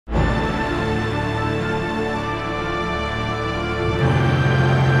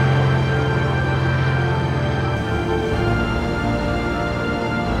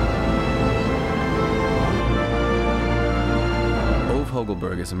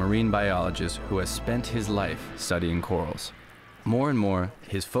is a marine biologist who has spent his life studying corals. More and more,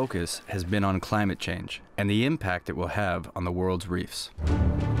 his focus has been on climate change and the impact it will have on the world's reefs.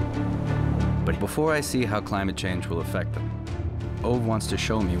 But before I see how climate change will affect them, Ove wants to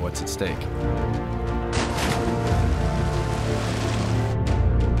show me what's at stake.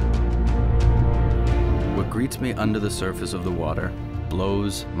 What greets me under the surface of the water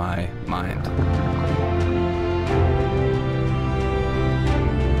blows my mind.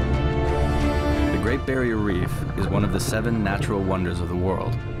 The Great Barrier Reef is one of the 7 natural wonders of the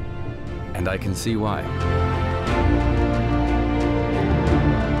world, and I can see why.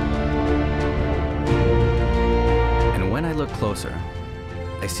 And when I look closer,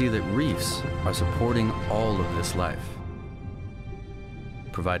 I see that reefs are supporting all of this life,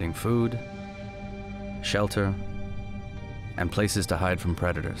 providing food, shelter, and places to hide from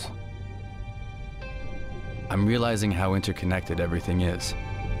predators. I'm realizing how interconnected everything is.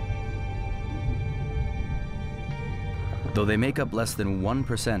 Though they make up less than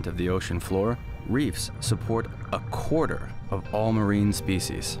 1% of the ocean floor, reefs support 1/4 of all marine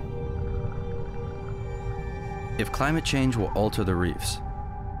species. If climate change will alter the reefs,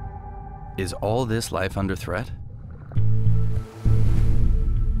 is all this life under threat?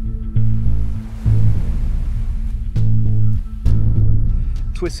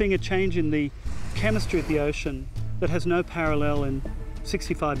 We're seeing a change in the chemistry of the ocean that has no parallel in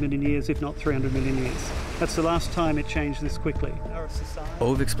 65 million years, if not 300 million years. That's the last time it changed this quickly.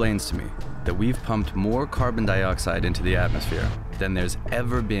 Ove explains to me that we've pumped more carbon dioxide into the atmosphere than there's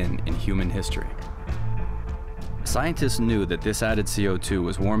ever been in human history. Scientists knew that this added CO2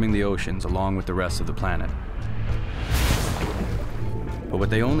 was warming the oceans along with the rest of the planet. But what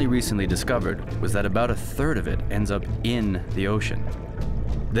they only recently discovered was that about 1/3 of it ends up in the ocean.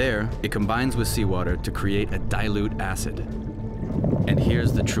 There, it combines with seawater to create a dilute acid. And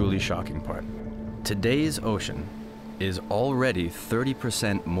here's the truly shocking part. Today's ocean is already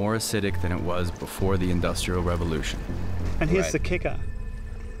 30% more acidic than it was before the Industrial Revolution. And here's the kicker.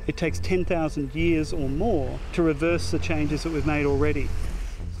 It takes 10,000 years or more to reverse the changes that we've made already.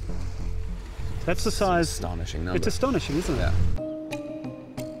 That's the size. It's an astonishing number. It's astonishing, isn't it? Yeah.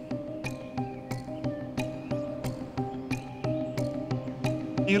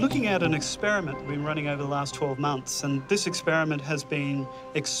 You're looking at an experiment we've been running over the last 12 months, and this experiment has been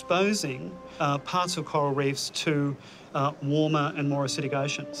exposing parts of coral reefs to warmer and more acidic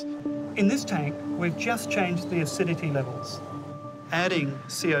oceans. In this tank, we've just changed the acidity levels, adding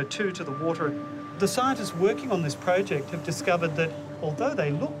CO2 to the water. The scientists working on this project have discovered that although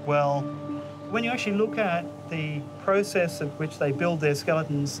they look well, when you actually look at the process of which they build their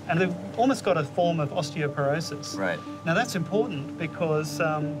skeletons, and they've almost got a form of osteoporosis. Right. Now that's important because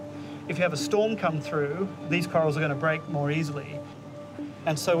if you have a storm come through, these corals are going to break more easily.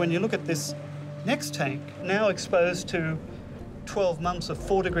 And so when you look at this next tank, now exposed to 12 months of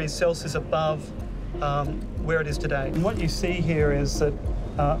 4 degrees Celsius above where it is today. And what you see here is that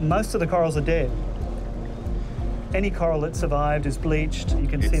most of the corals are dead. Any coral that survived is bleached. You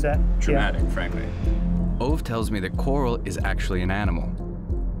can see that. Dramatic, frankly. Ove tells me that coral is actually an animal,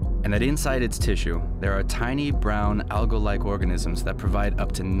 and that inside its tissue, there are tiny brown algal-like organisms that provide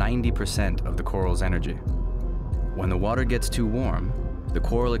up to 90% of the coral's energy. When the water gets too warm, the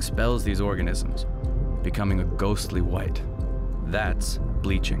coral expels these organisms, becoming a ghostly white. That's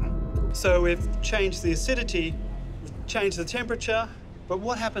bleaching. So we've changed the acidity, changed the temperature, but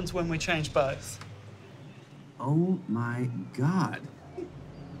what happens when we change both? Oh my God.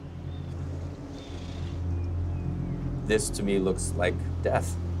 This to me looks like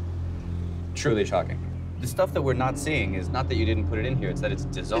death. Truly shocking. The stuff that we're not seeing is not that you didn't put it in here, it's that it's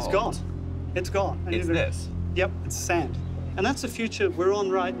dissolved. It's gone. It's gone. And it's this. Yep, it's sand. And that's the future we're on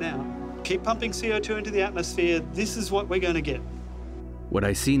right now. Keep pumping CO2 into the atmosphere, this is what we're going to get. What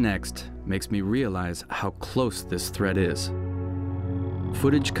I see next makes me realize how close this threat is.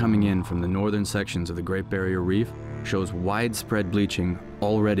 Footage coming in from the northern sections of the Great Barrier Reef shows widespread bleaching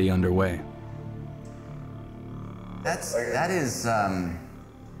already underway. That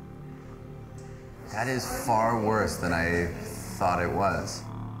is far worse than I thought it was.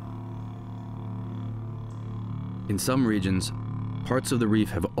 In some regions, parts of the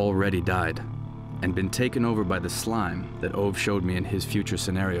reef have already died and been taken over by the slime that Ove showed me in his future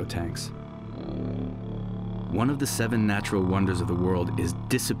scenario tanks. One of the 7 natural wonders of the world is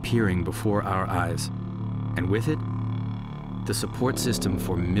disappearing before our eyes, and with it, the support system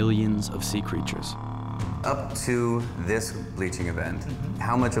for millions of sea creatures. Up to this bleaching event,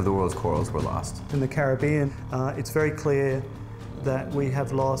 how much of the world's corals were lost? In the Caribbean, it's very clear that we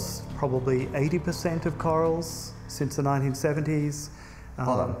have lost probably 80% of corals since the 1970s.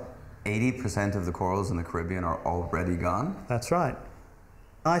 Hold on. 80% of the corals in the Caribbean are already gone? That's right.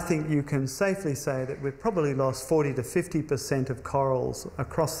 I think you can safely say that we've probably lost 40 to 50% of corals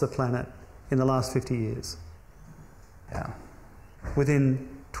across the planet in the last 50 years. Yeah. Within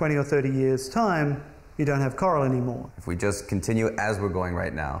 20 or 30 years' time, you don't have coral anymore. If we just continue as we're going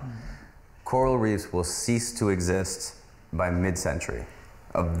right now, coral reefs will cease to exist by mid-century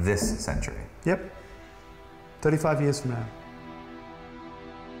of this century. Yep. 35 years from now.